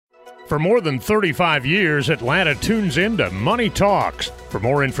For more than 35 years, Atlanta tunes into Money Talks. For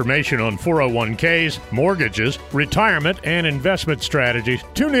more information on 401ks, mortgages, retirement, and investment strategies,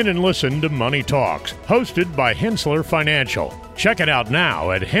 tune in and listen to Money Talks, hosted by Hensler Financial. Check it out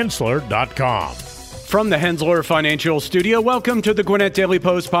now at hensler.com. From the Hensler Financial Studio, welcome to the Gwinnett Daily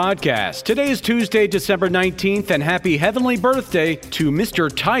Post podcast. Today is Tuesday, December 19th, and happy heavenly birthday to Mr.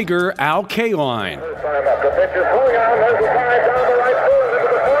 Tiger Al Kaline. The pitch is going on. There's a fly down the right field into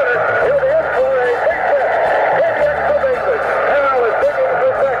the corner. He'll be in for a big hit. Big extra bases. Al is digging for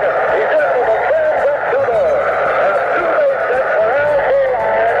second. He's in with a canned up to the two-base hit for Al Kaline.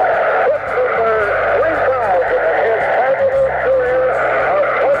 Book number 3,000 in his fabulous career of 22 years as a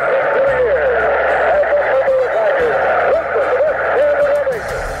member of the Tigers. Listen to this canned up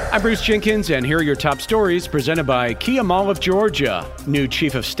bases. I'm Bruce Jenkins, and here are your top stories presented by Kia Mall of Georgia. New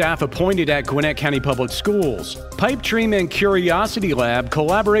Chief of Staff appointed at Gwinnett County Public Schools. Pipe Dream and Curiosity Lab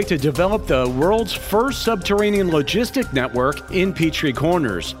collaborate to develop the world's first subterranean logistic network in Peachtree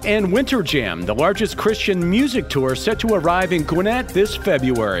Corners. And Winter Jam, the largest Christian music tour, set to arrive in Gwinnett this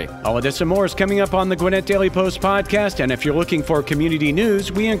February. All of this and more is coming up on the Gwinnett Daily Post podcast, and if you're looking for community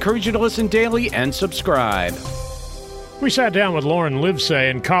news, we encourage you to listen daily and subscribe. We sat down with Lauren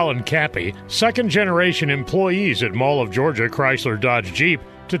Livesay and Colin Cappy, second-generation employees at Mall of Georgia Chrysler Dodge Jeep,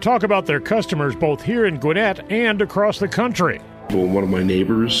 to talk about their customers both here in Gwinnett and across the country. Well, one of my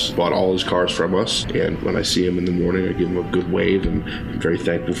neighbors bought all his cars from us, and when I see him in the morning, I give him a good wave, and I'm very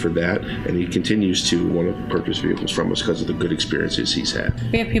thankful for that. And he continues to want to purchase vehicles from us because of the good experiences he's had.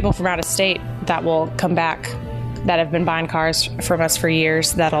 We have people from out of state that will come back that have been buying cars from us for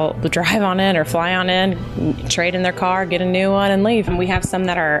years that'll drive on in or fly on in, trade in their car, get a new one, and leave. And we have some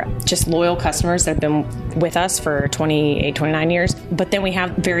that are just loyal customers that have been with us for 28, 29 years. But then we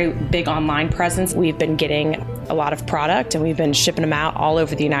have very big online presence. We've been getting a lot of product, and we've been shipping them out all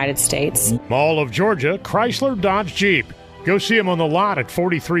over the United States. Mall of Georgia Chrysler Dodge Jeep. Go see them on the lot at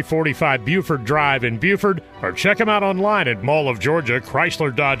 4345 Buford Drive in Buford, or check them out online at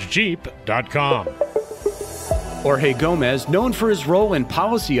mallofgeorgiachryslerDodgeJeep.com. Jorge Gomez, known for his role in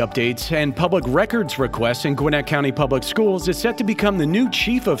policy updates and public records requests in Gwinnett County Public Schools, is set to become the new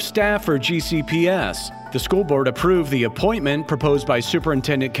Chief of Staff for GCPS. The school board approved the appointment proposed by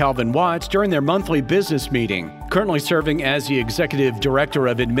Superintendent Calvin Watts during their monthly business meeting. Currently serving as the Executive Director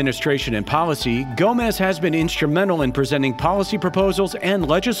of Administration and Policy, Gomez has been instrumental in presenting policy proposals and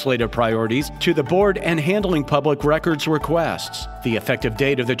legislative priorities to the board and handling public records requests. The effective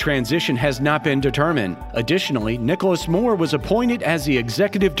date of the transition has not been determined. Additionally, Nicholas Moore was appointed as the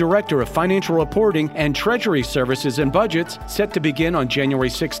Executive Director of Financial Reporting and Treasury Services and Budgets, set to begin on January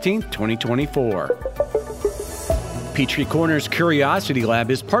 16, 2024. Peachtree Corners Curiosity Lab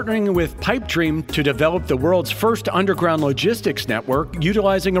is partnering with Pipe Dream to develop the world's first underground logistics network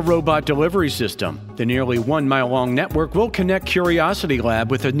utilizing a robot delivery system. The nearly 1-mile-long network will connect Curiosity Lab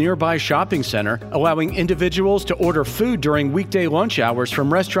with a nearby shopping center, allowing individuals to order food during weekday lunch hours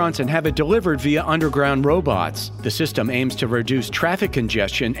from restaurants and have it delivered via underground robots. The system aims to reduce traffic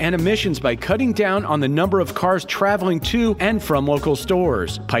congestion and emissions by cutting down on the number of cars traveling to and from local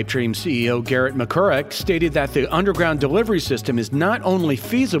stores. Pipe Dream CEO Garrett McCurrick stated that the underground delivery system is not only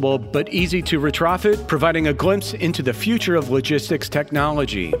feasible but easy to retrofit, providing a glimpse into the future of logistics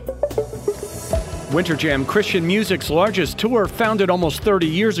technology. Winter Jam, Christian music's largest tour, founded almost 30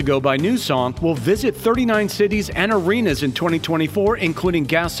 years ago by New Song, will visit 39 cities and arenas in 2024, including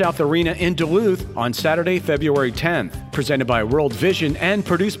Gas South Arena in Duluth on Saturday, February 10th. Presented by World Vision and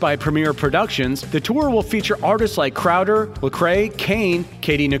produced by Premier Productions, the tour will feature artists like Crowder, Lecrae, Kane,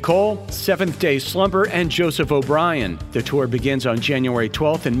 Katie Nicole, Seventh Day Slumber, and Joseph O'Brien. The tour begins on January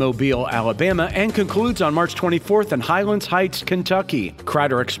 12th in Mobile, Alabama, and concludes on March 24th in Highlands Heights, Kentucky.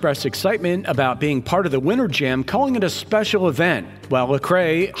 Crowder expressed excitement about being part of the Winter Jam, calling it a special event, while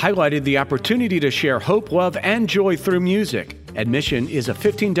Lecrae highlighted the opportunity to share hope, love, and joy through music. Admission is a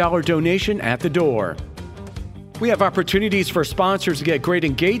 $15 donation at the door. We have opportunities for sponsors to get great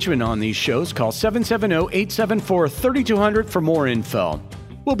engagement on these shows. Call 770-874-3200 for more info.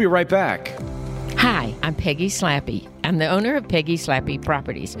 We'll be right back. Hi, I'm Peggy Slappy. I'm the owner of Peggy Slappy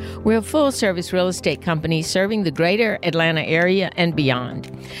Properties. We're a full-service real estate company serving the greater Atlanta area and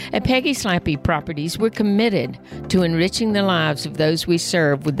beyond. At Peggy Slappy Properties, we're committed to enriching the lives of those we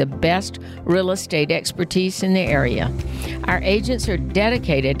serve with the best real estate expertise in the area. Our agents are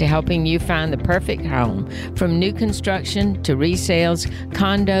dedicated to helping you find the perfect home, from new construction to resales,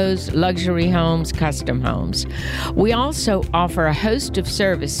 condos, luxury homes, custom homes. We also offer a host of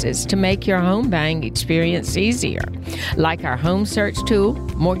services to make your home buying experience easier. like our home search tool,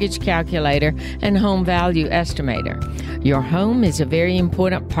 mortgage calculator, and home value estimator. Your home is a very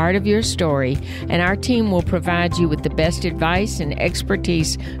important part of your story, and our team will provide you with the best advice and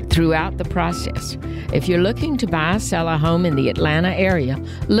expertise throughout the process. If you're looking to buy or sell a home in the Atlanta area,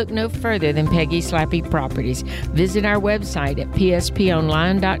 look no further than Peggy Slappy Properties. Visit our website at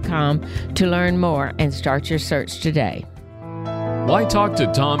psponline.com to learn more and start your search today. Why talk to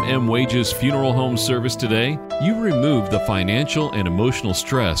Tom M. Wages Funeral Home Service today? You remove the financial and emotional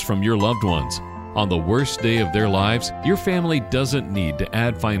stress from your loved ones. On the worst day of their lives, your family doesn't need to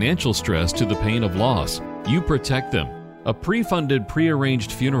add financial stress to the pain of loss. You protect them. A pre-funded,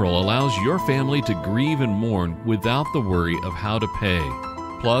 pre-arranged funeral allows your family to grieve and mourn without the worry of how to pay.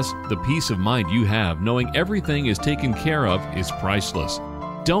 Plus, the peace of mind you have knowing everything is taken care of is priceless.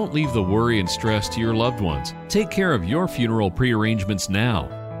 Don't leave the worry and stress to your loved ones. Take care of your funeral pre-arrangements now.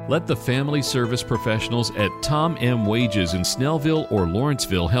 Let the family service professionals at Tom M. Wages in Snellville or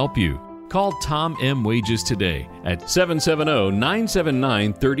Lawrenceville help you. Call Tom M. Wages today at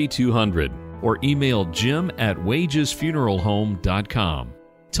 770-979-3200 or email jim@wagesfuneralhome.com.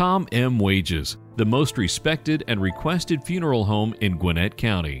 Tom M. Wages, the most respected and requested funeral home in Gwinnett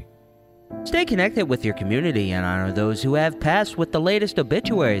County. Stay connected with your community and honor those who have passed with the latest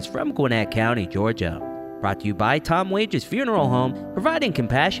obituaries from Gwinnett County, Georgia. Brought to you by Tom Wages Funeral Home, providing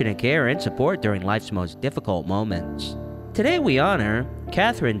compassionate care and support during life's most difficult moments. Today we honor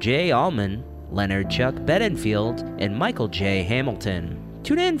Catherine J. Allman, Leonard Chuck Bedingfield, and Michael J. Hamilton.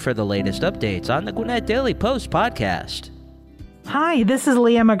 Tune in for the latest updates on the Gwinnett Daily Post podcast. Hi, this is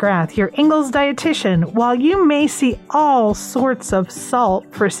Leah McGrath, your Ingles dietitian. While you may see all sorts of salt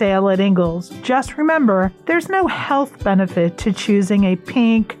for sale at Ingles, just remember there's no health benefit to choosing a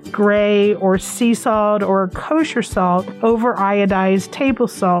pink, gray, or sea salt or kosher salt over iodized table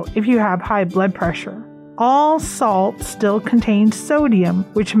salt if you have high blood pressure. All salt still contains sodium,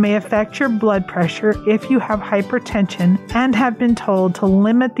 which may affect your blood pressure if you have hypertension and have been told to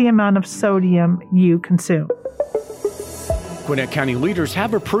limit the amount of sodium you consume. Gwinnett County leaders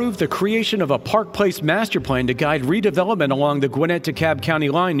have approved the creation of a Park Place master plan to guide redevelopment along the Gwinnett to Cobb County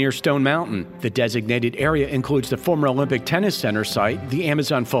line near Stone Mountain. The designated area includes the former Olympic Tennis Center site, the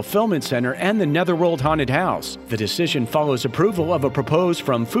Amazon Fulfillment Center, and the Netherworld Haunted House. The decision follows approval of a proposed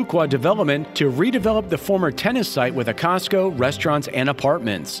from Fuqua Development to redevelop the former tennis site with a Costco, restaurants, and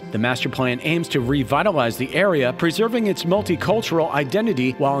apartments. The master plan aims to revitalize the area, preserving its multicultural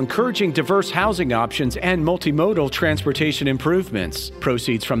identity while encouraging diverse housing options and multimodal transportation improvements.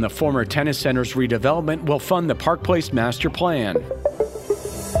 Proceeds from the former tennis center's redevelopment will fund the Park Place master plan.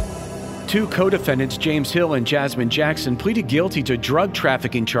 Two co-defendants, James Hill and Jasmine Jackson, pleaded guilty to drug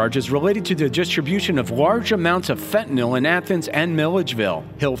trafficking charges related to the distribution of large amounts of fentanyl in Athens and Milledgeville.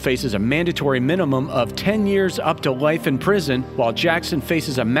 Hill faces a mandatory minimum of 10 years up to life in prison, while Jackson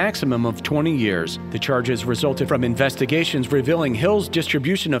faces a maximum of 20 years. The charges resulted from investigations revealing Hill's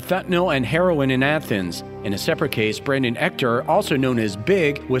distribution of fentanyl and heroin in Athens. In a separate case, Brandon Ector, also known as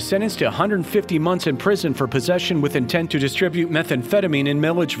Big, was sentenced to 150 months in prison for possession with intent to distribute methamphetamine in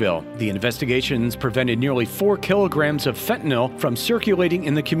Milledgeville. The investigations prevented nearly 4 kilograms of fentanyl from circulating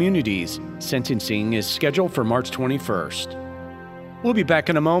in the communities. Sentencing is scheduled for March 21st. We'll be back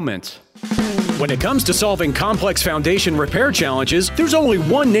in a moment. When it comes to solving complex foundation repair challenges, there's only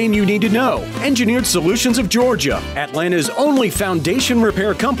one name you need to know: Engineered Solutions of Georgia, Atlanta's only foundation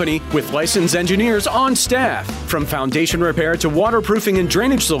repair company with licensed engineers on staff. From foundation repair to waterproofing and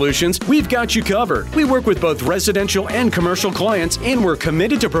drainage solutions, we've got you covered. We work with both residential and commercial clients, and we're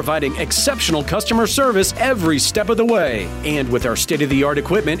committed to providing exceptional customer service every step of the way. And with our state-of-the-art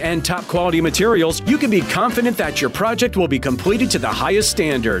equipment and top quality materials, you can be confident that your project will be completed to the highest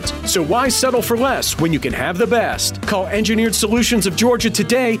standards. So why settle for less when you can have the best? Call Engineered Solutions of Georgia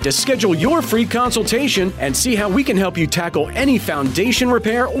today to schedule your free consultation and see how we can help you tackle any foundation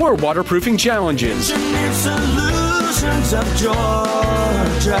repair or waterproofing challenges. Engineered Solutions of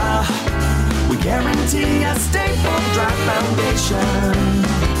Georgia. We guarantee a stable, dry foundation.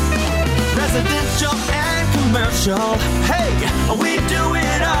 Residential and commercial. Hey, we do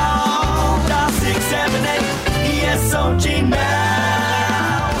it all. Dial 678 ESOG now.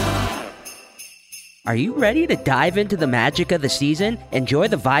 Are you ready to dive into the magic of the season? Enjoy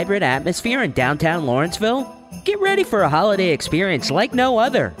the vibrant atmosphere in downtown Lawrenceville? Get ready for a holiday experience like no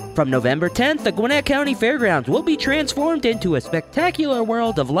other. From November 10th, the Gwinnett County Fairgrounds will be transformed into a spectacular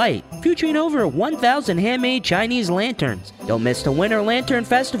world of light, featuring over 1,000 handmade Chinese lanterns. Don't miss the Winter Lantern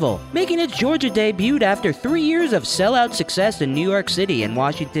Festival, making its Georgia debut after 3 years of sellout success in New York City and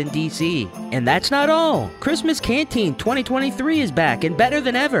Washington, D.C. And that's not all. Christmas Canteen 2023 is back and better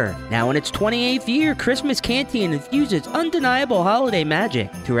than ever. Now in its 28th year, Christmas Canteen infuses undeniable holiday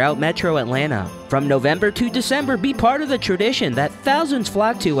magic throughout Metro Atlanta. From November to December, be part of the tradition that thousands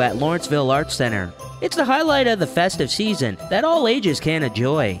flock to at Lawrenceville Arts Center. It's the highlight of the festive season that all ages can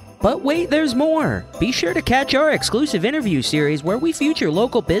enjoy. But wait, there's more. Be sure to catch our exclusive interview series where we feature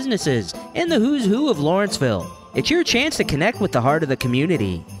local businesses and the who's who of Lawrenceville. It's your chance to connect with the heart of the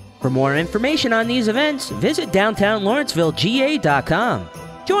community. For more information on these events, visit downtownlawrencevillega.com.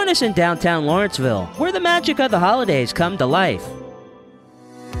 Join us in downtown Lawrenceville, where the magic of the holidays come to life.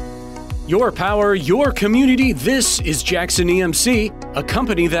 Your power, your community. This is Jackson EMC, a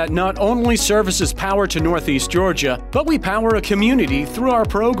company that not only services power to Northeast Georgia, but we power a community through our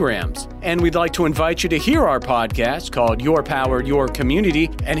programs. And we'd like to invite you to hear our podcast called Your Power, Your Community,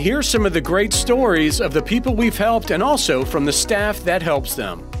 and hear some of the great stories of the people we've helped and also from the staff that helps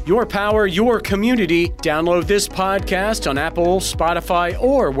them. Your Power, Your Community. Download this podcast on Apple, Spotify,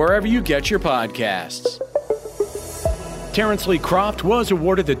 or wherever you get your podcasts. Terrence Lee Croft was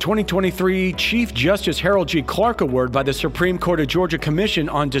awarded the 2023 Chief Justice Harold G. Clark Award by the Supreme Court of Georgia Commission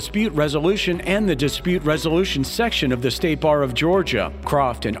on Dispute Resolution and the Dispute Resolution section of the State Bar of Georgia.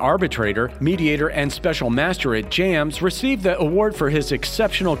 Croft, an arbitrator, mediator, and special master at JAMS, received the award for his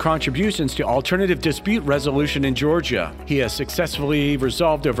exceptional contributions to alternative dispute resolution in Georgia. He has successfully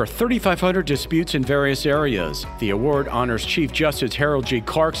resolved over 3,500 disputes in various areas. The award honors Chief Justice Harold G.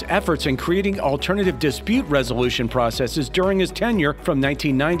 Clark's efforts in creating alternative dispute resolution processes during his tenure from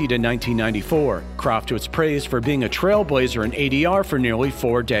 1990 to 1994. Croft was praised for being a trailblazer in ADR for nearly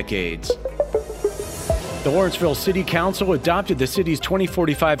 4 decades. The Lawrenceville City Council adopted the city's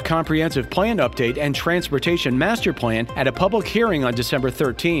 2045 Comprehensive Plan Update and Transportation Master Plan at a public hearing on December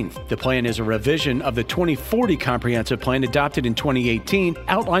 13th. The plan is a revision of the 2040 Comprehensive Plan adopted in 2018,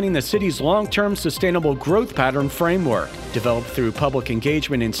 outlining the city's long-term sustainable growth pattern framework. Developed through public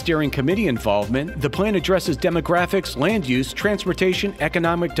engagement and steering committee involvement, the plan addresses demographics, land use, transportation,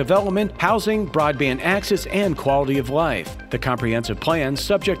 economic development, housing, broadband access, and quality of life. The comprehensive plan,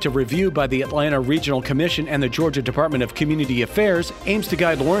 subject to review by the Atlanta Regional Commission and the Georgia Department of Community Affairs, aims to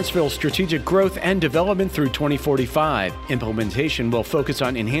guide Lawrenceville's strategic growth and development through 2045. Implementation will focus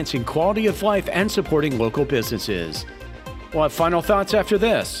on enhancing quality of life and supporting local businesses. We'll have final thoughts after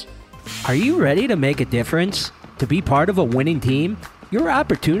this. Are you ready to make a difference? To be part of a winning team? Your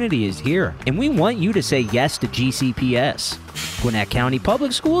opportunity is here, and we want you to say yes to GCPS. Gwinnett County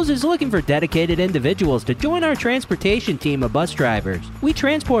Public Schools is looking for dedicated individuals to join our transportation team of bus drivers. We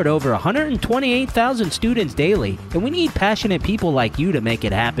transport over 128,000 students daily, and we need passionate people like you to make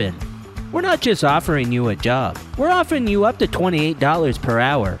it happen. We're not just offering you a job. We're offering you up to $28 per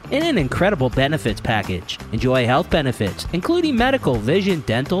hour and an incredible benefits package. Enjoy health benefits, including medical, vision,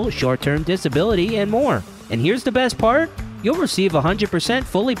 dental, short-term disability, and more. And here's the best part. You'll receive 100%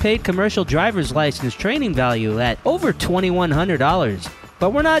 fully paid commercial driver's license training value at over $2,100.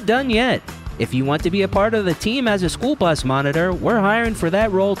 But we're not done yet. If you want to be a part of the team as a school bus monitor, we're hiring for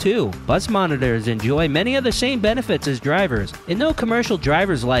that role too. Bus monitors enjoy many of the same benefits as drivers, and no commercial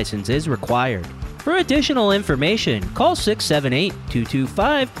driver's license is required. For additional information, call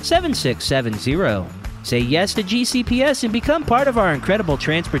 678-225-7670. Say yes to GCPS and become part of our incredible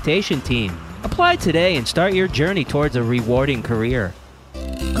transportation team. Apply today and start your journey towards a rewarding career.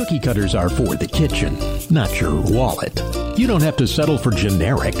 Cookie cutters are for the kitchen, not your wallet. You don't have to settle for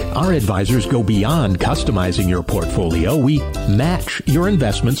generic. Our advisors go beyond customizing your portfolio. We match your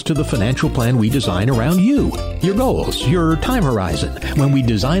investments to the financial plan we design around you, your goals, your time horizon, when we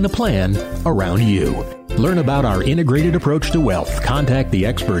design a plan around you. Learn about our integrated approach to wealth. Contact the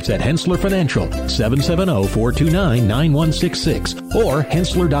experts at Hensler Financial, 770-429-9166, or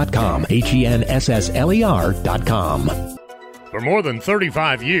Hensler.com, HENSSLER.com. For more than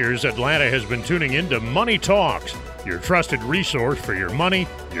 35 years, Atlanta has been tuning into Money Talks, your trusted resource for your money,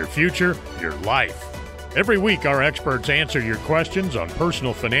 your future, your life. Every week, our experts answer your questions on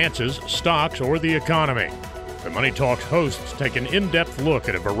personal finances, stocks, or the economy. The Money Talks hosts take an in-depth look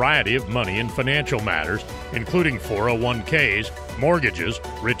at a variety of money and financial matters, including 401ks, mortgages,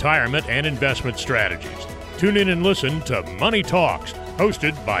 retirement, and investment strategies. Tune in and listen to Money Talks,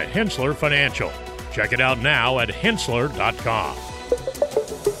 hosted by Hensler Financial. Check it out now at Hensler.com.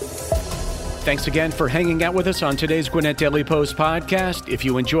 Thanks again for hanging out with us on today's Gwinnett Daily Post podcast. If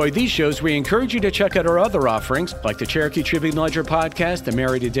you enjoy these shows, we encourage you to check out our other offerings, like the Cherokee Tribune Ledger podcast, the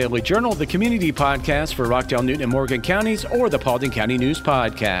Merida Daily Journal, the Community Podcast for Rockdale, Newton, and Morgan counties, or the Paulding County News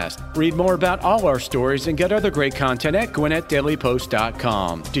Podcast. Read more about all our stories and get other great content at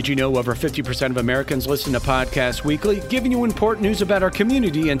GwinnettDailyPost.com. Did you know over 50% of Americans listen to podcasts weekly? Giving you important news about our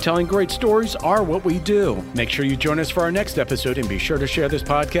community and telling great stories are what we do. Make sure you join us for our next episode and be sure to share this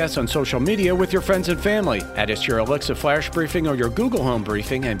podcast on social media with your friends and family. Add us to your Alexa Flash Briefing or your Google Home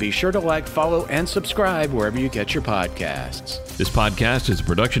Briefing, and be sure to like, follow, and subscribe wherever you get your podcasts. This podcast is a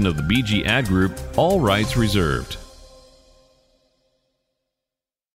production of the BG Ad Group, all rights reserved.